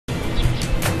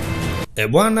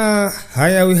Bwana,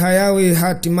 hayawi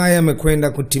hatimaye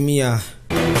amekwenda kutimia.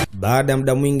 Baada ya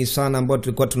muda mwingi sana ambao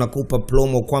tulikuwa tunakupa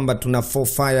promo kwamba tuna 4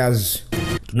 fires,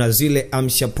 tuna zile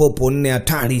amsha popo 4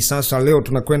 hatari. Sasa leo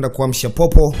tunakwenda kuamsha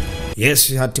popo.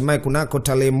 Yes, hatimaye kunako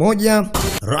tarehe 1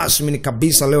 rasmi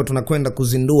kabisa leo tunakwenda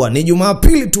kuzindua. Ni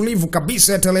Jumapili tulivu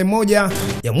kabisa ya tarehe 1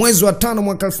 ya mwezi wa 5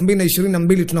 mwaka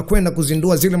 2022 tunakwenda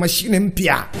kuzindua zile mashine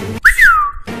mpya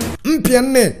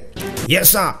 4.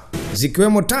 Yes sir.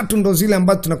 Zikiwemo 3 ndo zile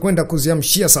ambazo tunakwenda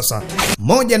kuziamshia sasa.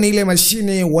 Moja ni ile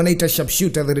mashine wanaita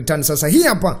sharpshooter the return. Sasa hii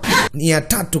hapa ni ya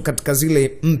 3 katika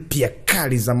zile mpya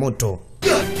kali za moto.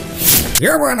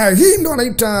 Ya bwana, hii ndo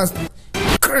wanaita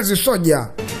Crazy Soldier.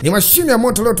 Ni mashine ya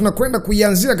moto leo tunakwenda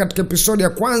kuianzia katika episode ya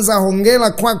kwanza.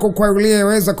 Hongera kwako kwa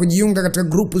uliyeweza kujiunga katika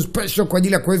group special kwa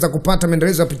ajili ya kuweza kupata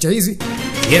maendelezo ya picha hizi.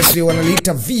 Yes,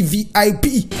 wanaliita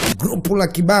VVIP, grupu la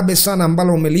kibabe sana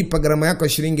ambalo umelipa gharama yako ya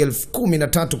shilingi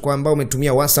 13,000 kwa ambao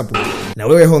umetumia WhatsApp. Na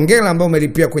wewe hongera ambao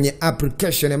umelipia kwenye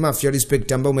application ya Mafia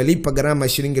Respect ambao umelipa gharama ya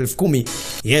shilingi 10,000.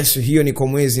 Yes, hiyo ni kwa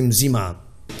mwezi mzima.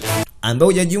 Ambao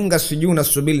hujajiunga sijui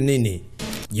unasubiri nini?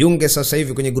 Jiunge sasa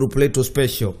hivi kwenye grupu letu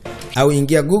special au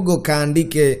ingia Google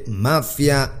kaandike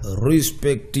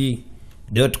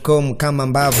mafiarespect.com kama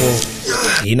ambavyo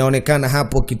inaonekana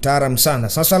hapo kitaalam sana.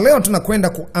 Sasa leo tunakwenda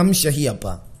kuamsha hii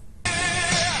hapa.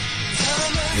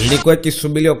 Ilikuwa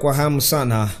ikisubiriwa kwa hamu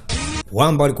sana.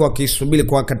 Wamba walikuwa wakisubiri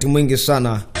kwa wakati mwingi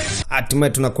sana.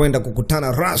 Hatimaye tunakwenda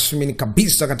kukutana rasmi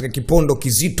kabisa katika kipondo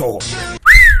kizito.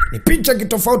 Ni picha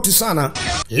kitofauti sana.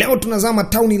 Leo tunazama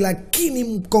tauni lakini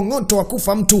mkongoto wa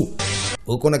kufa mtu.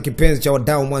 Uko na kipenzi cha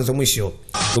wadau mwanzo mwisho.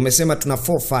 Tumesema tuna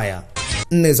 4 fire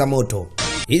 4 za moto.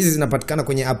 Hizi zinapatikana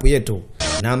kwenye app yetu.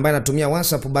 Na ambaye anatumia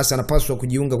WhatsApp basi anapaswa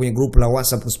kujiunga kwenye grupu la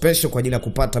WhatsApp special kwa ajili ya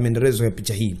kupata maendelezo ya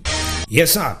picha hii.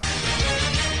 Yes sir.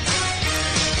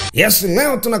 Yes,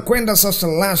 leo tunakwenda sasa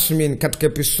rasmi katika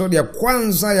episode ya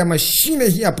kwanza ya mashine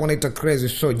hii hapa wanaita Crazy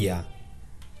Soldier.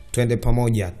 Twende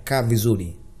pamoja, kaa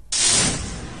vizuri.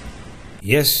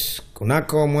 Yes,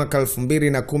 kunako mwaka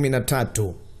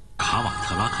 2013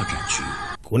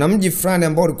 kuna mji fulani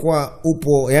ambao ulikuwa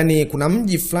upo, yani kuna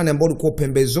mji fulani ambao ulikuwa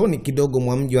pembezoni kidogo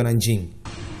mwa mji wa Nanjing.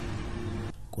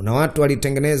 Kuna watu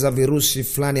walitengeneza virusi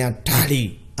fulani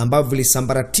hatari ambavyo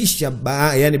vilisambaratisha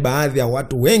baadhi ya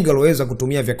watu wengi walioweza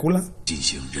kutumia vyakula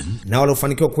na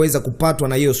waliofanikiwa kuweza kupatwa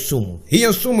na hiyo sumu.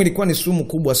 Hiyo sumu ilikuwa ni sumu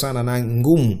kubwa sana na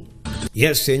ngumu.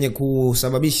 Yes, yenye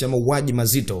kusababisha mauaji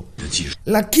mazito.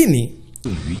 Lakini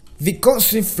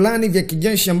vikosi fulani vya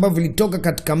kijeshi ambavyo vilitoka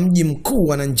katika mji mkuu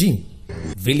wa Nanjing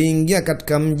viliingia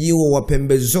katika mji huo wa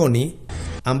pembezoni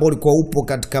ambao ulikuwa upo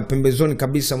katika pembezoni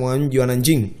kabisa mwa mji wa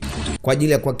Nanjing kwa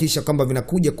ajili ya kuhakikisha kwamba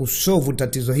vinakuja kusolve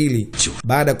tatizo hili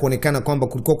baada ya kuonekana kwamba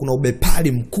kulikuwa kuna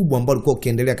ubepari mkubwa ambao ulikuwa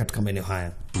ukiendelea katika maeneo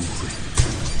haya.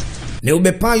 Ni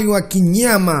ubepari wa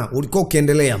kinyama ulikuwa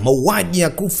ukiendelea, mauaji ya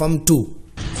kufa mtu.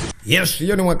 Yes,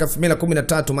 hiyo ni mwaka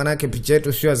 2013, maana yake picha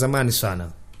yetu sio ya zamani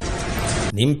sana.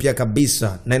 Ni mpya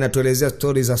kabisa na inatuelezea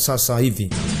stories za sasa hivi.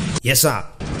 Yes sir.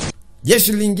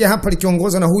 Jeshi liliingia hapa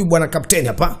likiongozwa na huyu bwana kapteni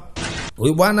hapa.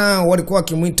 Huyu bwana walikuwa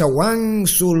wakimuita Wang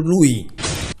Surui.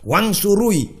 Wang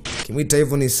Surui, kimuita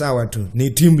hivyo ni sawa tu. Ni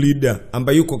team leader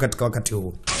ambaye yuko katika wakati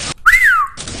huu.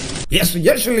 Yes,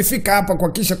 jeshi lilifika hapa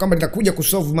kuhakikisha kwamba litakuja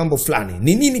kusolve mambo fulani.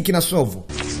 Ni nini kina solve?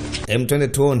 Twende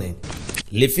tuone.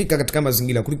 Lilifika katika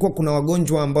mazingira kulikuwa kuna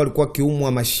wagonjwa ambao walikuwa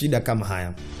kiumwa mashida kama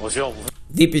haya.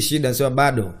 Vipi shida? Sio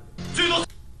bado.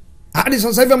 Hadi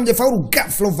sasa hivi mjefaulu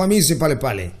ghafla uvamizi pale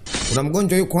pale. Kuna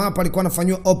mgonjwa yuko hapa alikuwa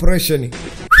anafanywa operation.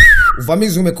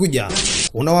 Uvamizi umekuja.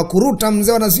 Unawakuruta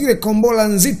mzee na zile kombola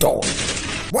nzito.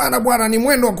 Bwana ni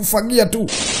mwendo wa kufagia tu.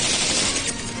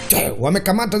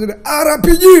 Wamekamata zile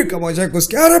RPG kama unataka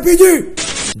kusikia RPG.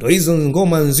 Ndio hizo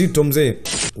ngoma nzito mzee.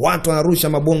 Watu wanarusha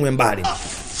mabomu ya mbali.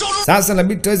 Sasa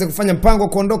inabidi tuweze kufanya mpango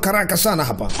kuondoka haraka sana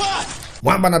hapa.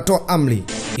 Mwamba anatoa amri.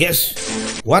 Yes.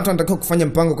 Watu wanatakiwa kufanya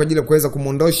mpango kwa ajili ya kuweza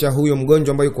kumuondosha huyo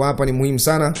mgonjwa ambaye yuko hapa, ni muhimu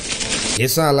sana.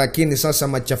 Yes, lakini sasa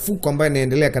machafuko ambayo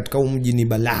yanaendelea katika huu mji ni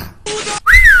balaa.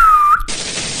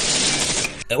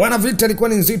 Wana vita ilikuwa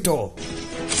ni nzito.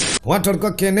 Watu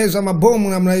walikuwa kieneza mabomu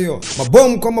namna hiyo.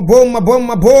 Mabomu kwa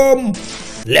mabomu.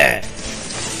 Le.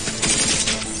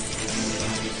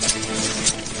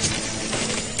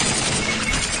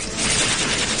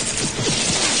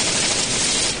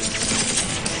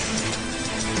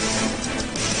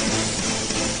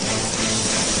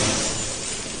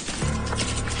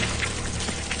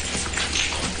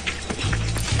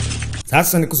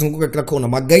 Sasa ni kuzunguka kila kona.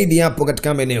 Magaidi hapo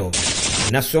katika maeneo.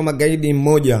 Na sio magaidi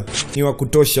mmoja, ni wa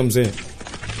kutosha mzee.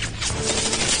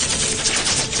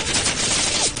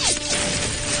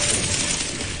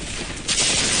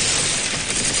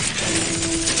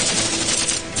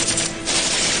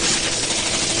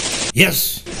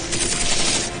 Yes.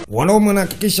 Wanaume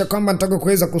wanahakikisha kwamba nataka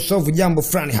kuweza kusolve jambo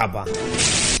fulani hapa.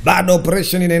 Bado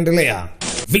operation inaendelea.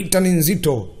 Vita ni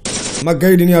nzito.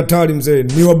 Magaidi ni hatari mzee,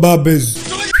 ni wababes.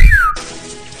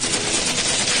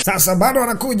 Sasa bado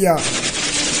wanakuja.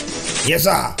 Yes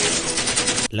sir.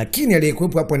 Lakini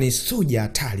aliyekuwepo hapo ni soja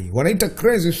hatari. Wanaita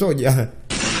crazy soja.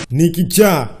 Ni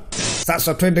kichaa.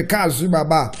 Sasa twende kazi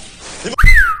baba.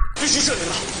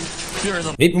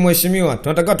 Vipi mheshimiwa?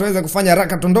 Tunataka tuweze kufanya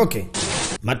haraka tondoke.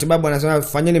 Matibabu anasema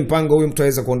fanyeni mpango, huyu mtu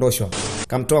aweze kuondoshwa.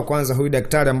 Kamtoa kwanza huyu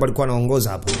daktari ambaye alikuwa anaongoza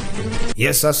hapo.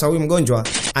 Yes, sasa huyu mgonjwa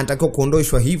anatakiwa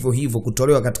kuondoshwa hivyo hivyo,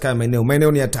 kutolewa katika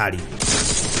maeneo ni hatari.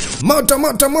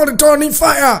 Moto monitor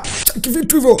fire. Cheki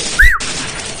vitu hivyo.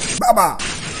 Baba.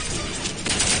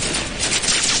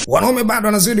 Wanaume bado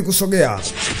wanazidi kusogea.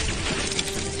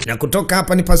 Na kutoka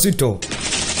hapa ni pasito.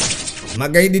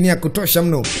 Magaidi ni ya kutosha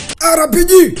mno.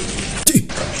 RPG.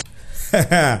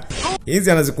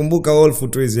 Hizi anazikumbuka Wolf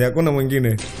tu hizi, hakuna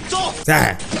mwingine.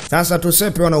 Sasa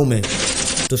tusepe wanaume.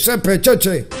 Tusepe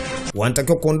choche.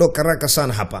 Wanatakiwa kuondoka haraka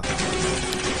sana hapa.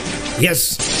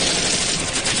 Yes.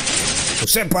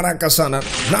 Tusepe haraka sana.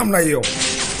 Namna hiyo.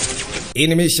 Hii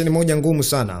ni mission moja ngumu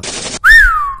sana.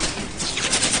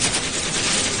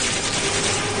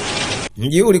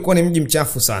 Mji huu ulikuwa ni mji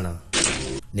mchafu sana.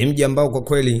 Ni mji ambao kwa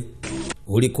kweli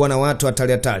ulikuwa na watu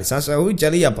hatari. Sasa huyu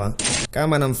chali hapa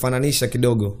kama anamfananisha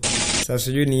kidogo. Sasa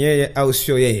sijui ni yeye au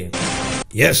sio yeye.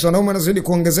 Yes, wanaume wanazidi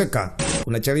kuongezeka.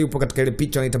 Kuna chali yupo katika ile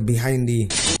picha anaita behind the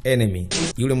enemy.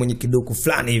 Yule mwenye kiduku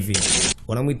fulani hivi.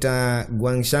 Wanamuita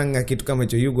Guangshang, kitu kama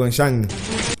hicho. Yu Guangshang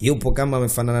yupo kama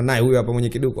amefanana naye huyu hapa mwenye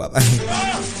kiduku hapa.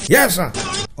 Yes.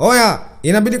 Oya,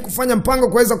 inabidi kufanya mpango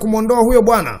kuweza kumuondoa huyo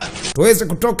bwana. Tuweze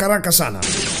kutoka haraka sana.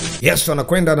 Yes,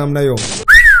 wanakwenda namna hiyo.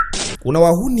 Kuna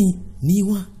wahuni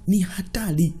ni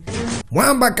hatari.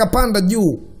 Mwamba kapanda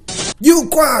juu.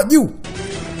 Juu.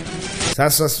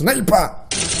 Sasa sniper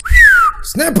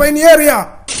in area.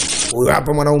 Huyu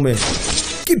hapa mwanaume.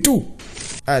 Kitu.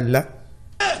 Ala.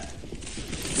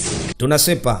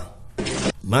 Tunasepa.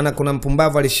 Maana kuna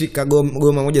mpumbavu alishika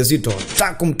goma moja zito.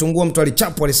 Taka kumtungua mtu,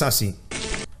 alichapwa risasi.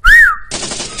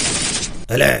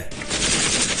 Ele.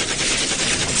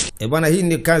 Bwana, hii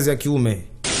ni kazi ya kiume.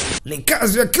 Ni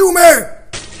kazi ya kiume.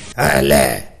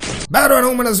 Ale. Bado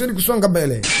wanaume nazidi kusonga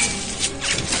mbele.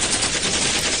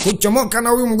 Kuchomoka na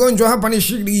huyu mgonjwa hapa ni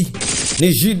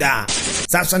shida.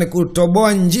 Sasa ni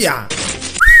kutoboa njia.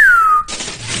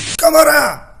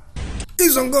 Kamera.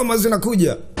 Hizo ngoma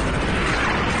zinakuja.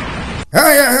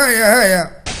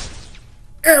 Haya.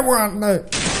 Bwana.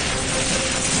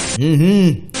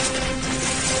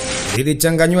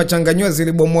 Zilichanganywa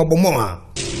zilibomoa.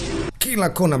 Kila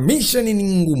kona mission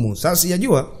ni ngumu. Sasa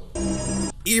yajua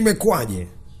imekwaje?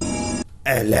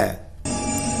 Ele.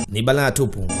 Ni balaa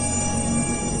tupu.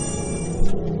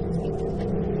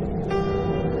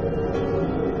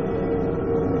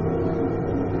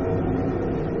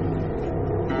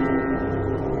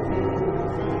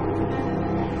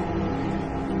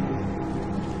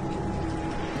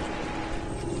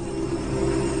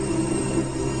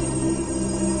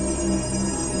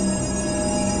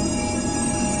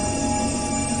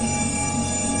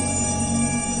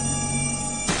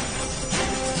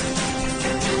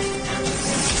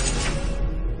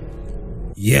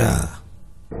 Yeah.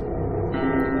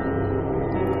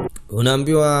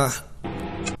 Unaambiwa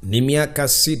ni miaka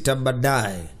 6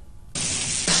 baadaye.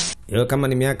 Yo, kama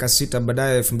ni miaka 6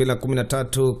 baadaye,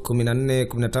 2013, 14,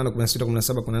 15, 16,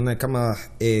 17, 18, kama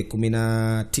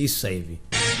 19 hivi.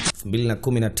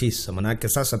 2019, maana yake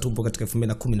sasa tupo katika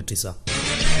 2019.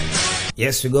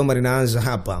 Yes, goma linaanza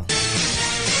hapa.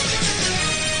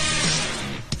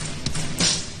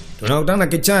 Tunakutana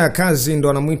kichaya kazi, ndo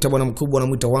anamuita bwana mkubwa,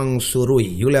 anamuita Wang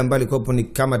Surui. Yule ambaye alikuwa ni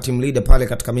kama team leader pale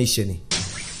katika mission.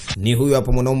 Ni huyu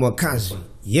hapo mwanaume wa kazi.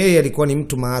 Yeye alikuwa ni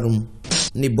mtu maalum,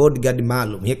 ni bodyguard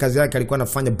maalum. Yeye kazi yake alikuwa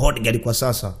anafanya bodyguard kwa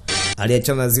sasa.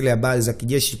 Aliachana na zile habari za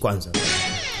kijeshi kwanza.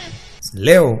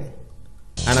 Leo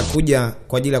anakuja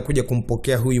kwa ajili ya kuja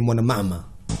kumpokea huyu mwanamama.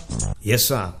 Yes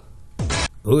sir.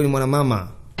 Huyu ni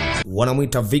mwanamama,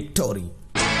 wanamuita Victoria.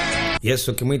 Yes,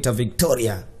 ukimuita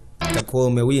Victoria utakuwa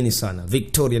umewini sana.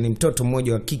 Victoria ni mtoto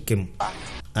mmoja wa kike.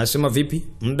 Anasema vipi?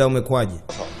 Muda umekwaje?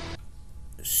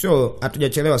 Sio,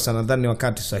 hatujachelewa sana, nadhani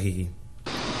wakati sahihi.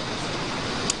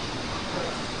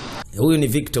 Huyu ni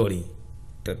Victoria,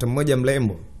 mtoto mmoja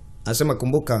mlembo. Anasema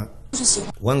kumbuka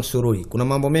Wang Surui, kuna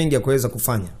mambo mengi ya kuweza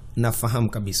kufanya. Nafahamu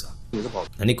kabisa.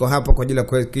 Na niko hapa kwa ajili ya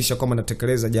kuhakikisha kwamba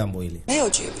natekeleza jambo hili.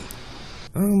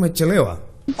 Umechelewa.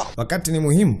 Wakati ni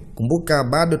muhimu. Kumbuka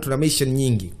bado tuna mission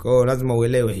nyingi. Kwa hiyo lazima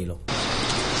uelewe hilo.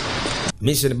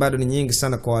 Mission bado ni nyingi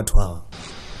sana kwa watu hawa.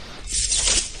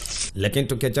 Lakini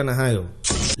tukiachana hayo,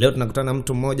 leo tunakutana na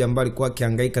mtu mmoja ambaye alikuwa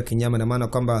akihangaika kinyama, na maana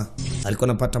kwamba alikuwa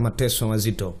anapata mateso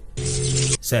mazito.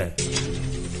 Sasa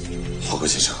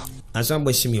asante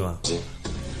mheshimiwa.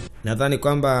 Nadhani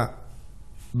kwamba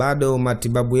bado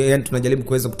matibabu yeye, yani tunajaribu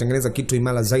kuweza kutengeneza kitu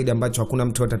imara zaidi ambacho hakuna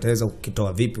mtu yote ataweza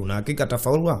kukitoa. Vipi, una hakika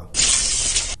atafaulu?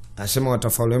 Asema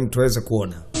watafaulu, mtu aweze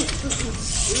kuona.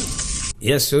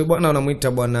 Yes, huyu bwana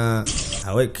anamuita bwana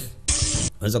Hawek.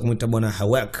 Unaweza kumuita bwana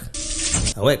Hawek.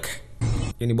 Hawek.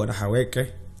 Yeye bwana Hawek.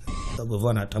 Sababu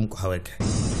bwana atamko Hawek.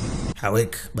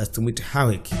 Hawek, basi tumuite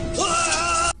Hawek.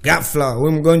 Ghafla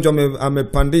huyu mgonjwa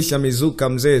amepandisha mizuka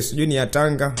mzee, sijui ni ya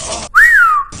Tanga.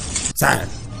 Sasa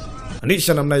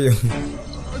anisha namna hiyo.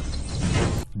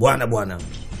 Bwana.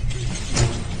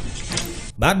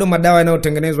 Bado madawa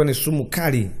yanayotengenezwa ni sumu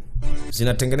kali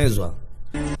zinatengenezwa,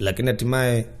 lakini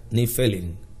hatimaye ni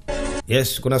failing.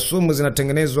 Yes, kuna sumu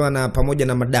zinatengenezwa na pamoja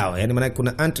na madawa. Yaani maana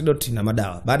kuna antidote na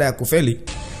madawa. Baada ya kufeli,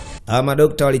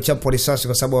 madokta walichapwa risasi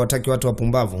kwa sababu hawataki watu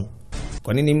wapumbavu.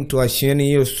 Kwa nini mtu ashieni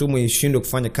hiyo sumu ishindwe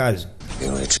kufanya kazi?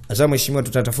 Sasa mheshimiwa,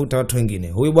 tutatafuta watu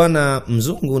wengine. Huyu bwana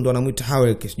mzungu ndo anamuita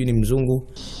Hawek, sijui ni mzungu.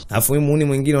 Alafu huyu muuni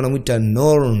mwingine anamuita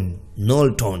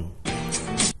Nolton.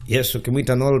 Yes,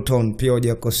 ukimuita Nolton pia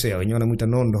hujakosea. Wenyewe wanamuita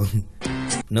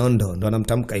Nondo ndo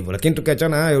anamtamka hivyo. Lakini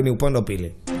tukiachana hayo, ni upande wa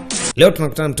pili. Leo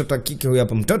tunakutana na mtoto wa kike huyu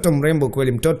hapa. Mtoto mrembo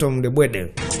kweli, mtoto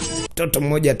mdebwede. Mtoto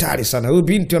mmoja hatari sana. Huyu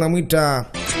binti anamuita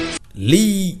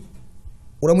Lee.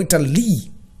 Unamuita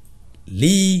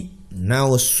Lee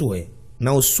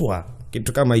Naosua,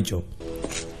 kitu kama hicho.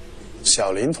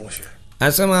 Xiaolin同学.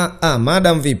 Anasema,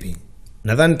 madam vipi?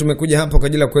 Nadhani tumekuja hapa kwa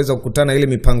ajili ya kuweza kukutana ile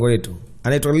mipango yetu.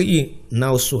 Anaitwa Lee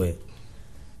Naosue.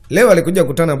 Leo alikuja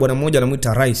kukutana na bwana mmoja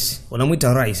anamuita Rais.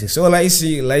 Wanamuita Rais. Sio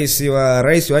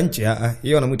rais wa nchi,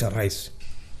 hiyo anamuita Rais.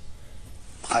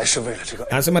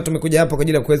 Anasema tumekuja hapa kwa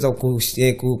ajili ya kuweza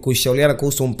kushauriana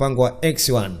kuhusu mpango wa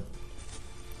X1.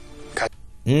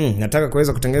 Nataka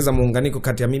kuweza kutengeneza muunganiko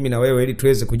kati ya mimi na wewe ili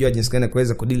tuweze kujua jinsi gani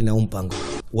kuweza kudili na mpango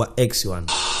wa X1.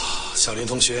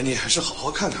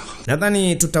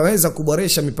 Nadhani tutaweza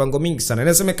kuboresha mipango mingi sana.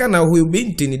 Inasemekana huyu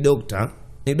binti ni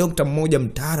dokta mmoja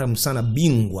mtaalamu sana,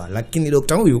 bingwa, lakini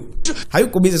dokta huyu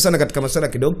hayuko busy sana katika masuala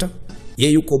ya kidokta.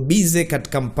 Yeye yuko busy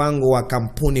katika mpango wa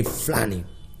kampuni fulani.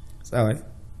 Sawa?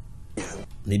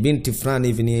 Ni binti fulani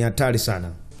hivi, ni hatari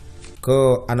sana.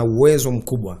 Kwa ana uwezo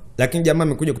mkubwa, lakini jamaa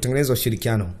amekuja kutengeneza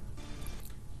ushirikiano.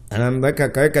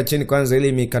 Kaweka chini kwanza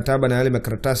ile mikataba na yale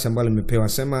makaratasi ambayo nimepewa.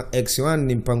 Sema X1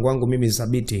 ni mpango wangu mimi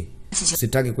thabiti.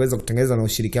 Sitaki kuweza kutengeneza na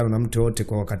ushirikiano na mtu yote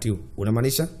kwa wakati huu.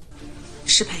 Unamaanisha?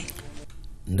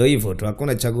 Ndio hivyo tu,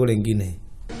 hakuna chaguo lingine.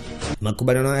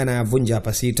 Makubaliano haya yanayavunja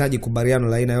hapa, sihitaji kubaliano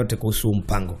la aina yote kuhusu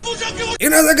mpango.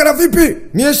 Inawezekana vipi?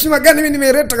 Ni heshima gani mimi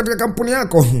nimeleta katika kampuni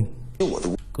yako?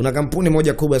 Kuna kampuni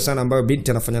moja kubwa sana ambayo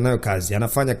binti anafanya nayo kazi.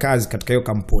 Anafanya kazi katika hiyo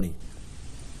kampuni.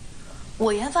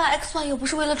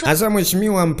 Asa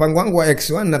mheshimiwa, mpango wangu wa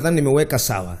X1 nadhani nimeweka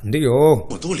sawa. Ndio.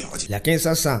 Lakini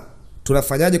sasa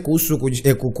tunafanyaje kuhusu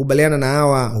kukubaliana na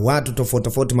hawa watu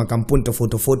tofauti, makampuni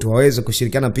tofauti waweze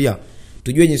kushirikiana pia?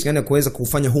 Tujue jinsi gani kuweza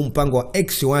kufanya huu mpango wa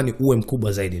X1 uwe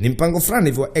mkubwa zaidi. Ni mpango fulani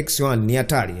hivyo wa X1 ni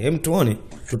hatari. Hem, tuone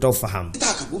tutaufahamu.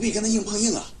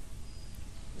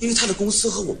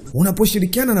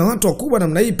 Unaposhirikiana na watu wakubwa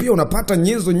namna hii pia unapata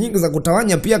nyenzo nyingi za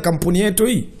kutawanya pia kampuni yetu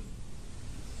hii.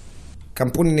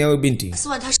 Kampuni ni yao binti.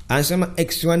 Anasema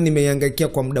X1 nimehangaikia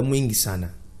kwa muda mwingi sana.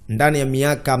 Ndani ya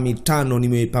miaka 5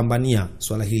 nimeipambania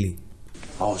swala hili.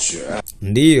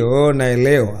 Ndio,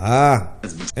 naelewa.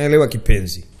 Naelewa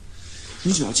kipenzi.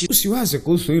 Usiwaze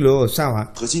kuhusu hilo, sawa?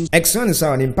 X1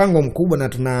 sawa, ni mpango mkubwa na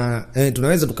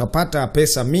tunaweza tukapata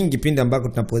pesa mingi pindi ambako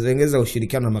tunapoongeza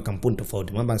ushirikiano na makampuni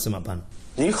tofauti. Mamba anasema hapana.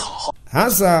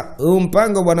 Hasa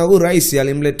mpango bwana huyu rais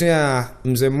alimletea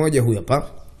mzee mmoja huyu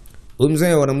hapa. Huyu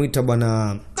mzee wanamuita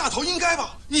bwana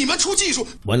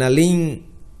Ling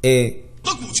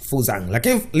Fuzang.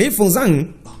 Lakini Li Fuzang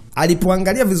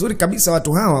alipoangalia vizuri kabisa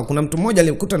watu hawa, kuna mtu mmoja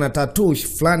alimkuta na tattoo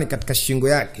fulani katika shingo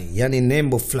yake, yani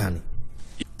nembo fulani.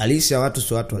 Alisi ya watu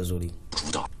sio watu wazuri.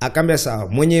 Akaambia sawa,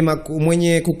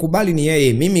 mwenye kukubali ni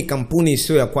yeye, mimi kampuni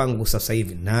sio ya kwangu sasa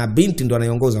hivi na binti ndo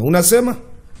anaiongoza. Unasema?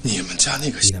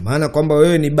 Ina maana kwamba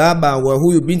wewe ni baba wa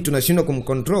huyu binti, unashindwa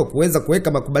kumcontrol kuweza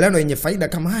kuweka makubaliano yenye faida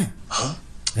kama haya?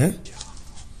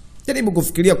 Jaribu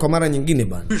kufikiria kwa mara nyingine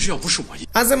bana.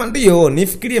 Anasema ndio,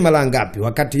 nifikirie mara ngapi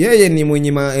wakati yeye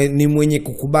ni mwenye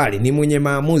kukubali, ni mwenye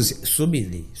maamuzi.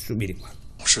 Subiri kwa.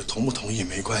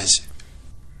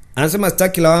 Anasema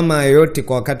sitaki lawama yoyote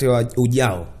kwa wakati wa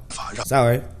ujao.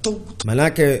 Sawa?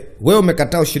 Manake wewe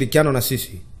umekataa ushirikiano na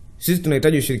sisi. Sisi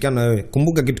tunahitaji ushirikiano na wewe.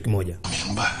 Kumbuka kitu kimoja.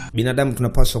 Binadamu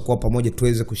tunapaswa kuwa pamoja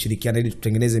tuweze kushirikiana ili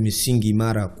tutengeneze misingi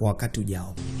imara kwa wakati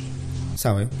ujao.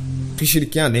 Sawa,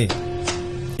 tushirikiane.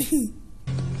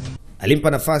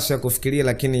 Alimpa nafasi ya kufikiria,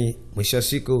 lakini mwisho wa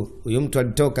siku huyo mtu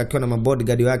alitoka akiwa na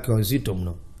mabodyguard wake wazito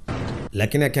mno.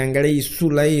 Lakini akiangalia hii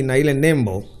sura hii na ile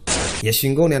nembo ya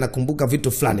shingoni, anakumbuka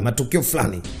vitu fulani, matukio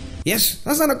fulani. Yes,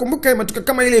 sasa anakumbuka matukio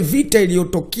kama ile vita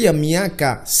iliyotokea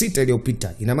miaka 6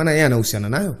 iliyopita. Ina maana yeye anahusiana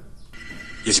nayo.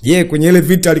 Yeye kwenye ile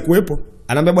vita alikuwepo.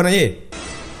 Anaambia bwana yeye,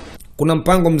 kuna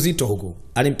mpango mzito huko.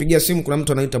 Alimpigia simu, kuna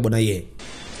mtu anaitwa bwana yeye.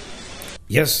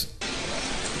 Yes.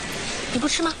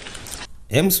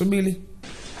 Subiri.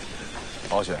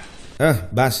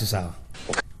 Basi sawa.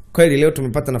 Kweli leo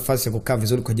tumepata nafasi ya kukaa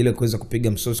vizuri kwa ajili ya kuweza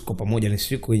kupiga msosi kwa pamoja. Ni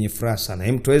siku yenye furaha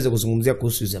sana. Tuweze kuzungumzia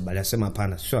kuhusu hizo habari. Asema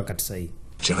hapana, sio wakati sahihi.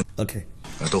 Okay.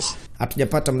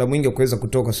 Hatujapata muda mwingi kuweza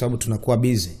kutoka kwa sababu tunakuwa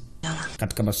busy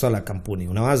katika masuala ya kampuni.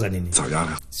 Unawaza nini?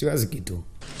 Siwazi kitu.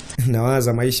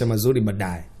 Nawaza maisha mazuri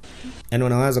baadaye. Yaani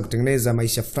wanawaza kutengeneza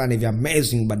maisha fulani vya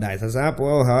amazing baadaye. Sasa hapo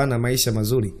wao hawana maisha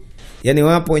mazuri. Yaani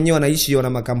wapo wenyewe wanaishi wana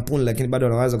makampuni lakini bado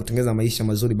wanawaza kutengeneza maisha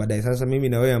mazuri baadaye. Sasa mimi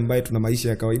na wewe ambaye tuna maisha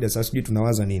ya kawaida, sasa sijui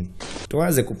tunawaza nini.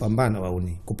 Tuwaze kupambana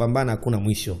wauni. Kupambana hakuna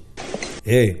mwisho.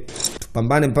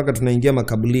 Tupambane mpaka tunaingia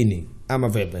makabulini ama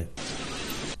vipi?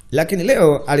 Lakini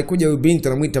leo alikuja huyu binti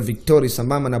anamuita Victoria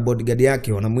sambamba na bodyguard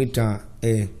yake wanamuita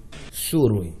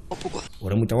Surui.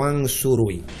 Wanamuita Wang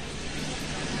Surui.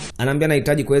 Anaambia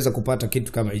anahitaji kuweza kupata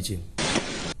kitu kama hichi.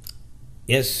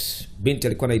 Yes, binti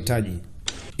alikuwa anahitaji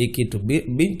hiki kitu.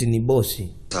 Binti ni bosi.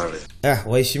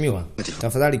 Waheshimiwa,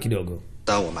 tafadhali kidogo.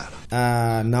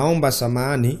 Naomba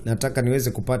samahani, nataka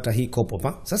niweze kupata hii kopo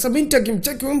pa. Sasa binti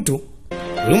akimcheki huyu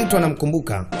mtu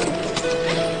anamkumbuka.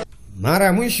 Mara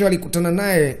ya mwisho alikutana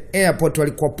naye airport,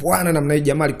 walikuwa puana namna hii.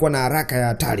 Jamaa alikuwa na haraka ya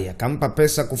hatari, akampa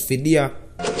pesa kufidia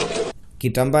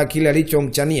kitambaa kile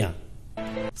alichomchania.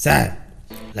 Sasa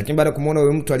lakini baada kumuona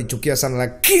huyo mtu alichukia sana,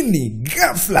 lakini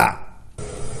ghafla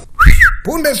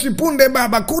punde si punde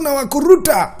baba kuna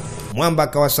wakuruta. Mwamba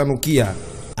akawasanukia,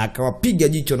 akawapiga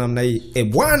jicho namna hii.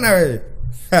 Bwana we.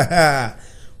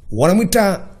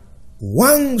 Wanamuita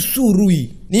Wang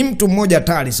Surui. Ni mtu mmoja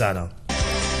hatari sana.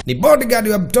 Ni bodyguard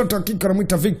wa mtoto wa kike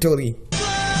anamuita Victory.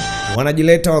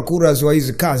 Wanajileta wakurazi wa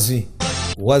hizi kazi.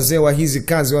 Wazee wa hizi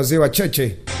kazi, wazee wa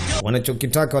cheche.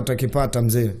 Wanachokitaka watakipata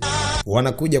mzee.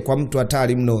 Wanakuja kwa mtu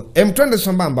hatari mno. Twende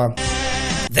sambamba.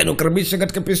 Then ukaribisha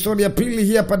katika episode ya pili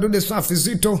hii hapa dude safi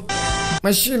zito.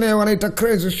 Mashine wanaita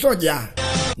Crazy Soldier.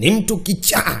 Ni mtu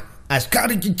kichaa,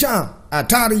 askari kichaa,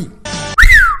 hatari.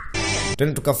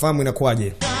 Tena tukafahamu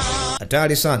inakuwaje.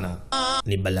 Hatari sana.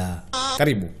 Ni balaa.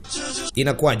 Karibu.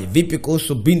 Inakuwaje? Vipi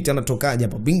kuhusu binti anatokaje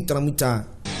hapa? Binti anamuita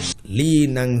Li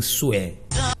Nansue.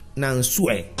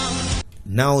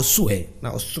 Naosue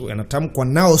anatamkwa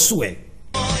Naosue.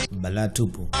 Balaa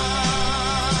tupu.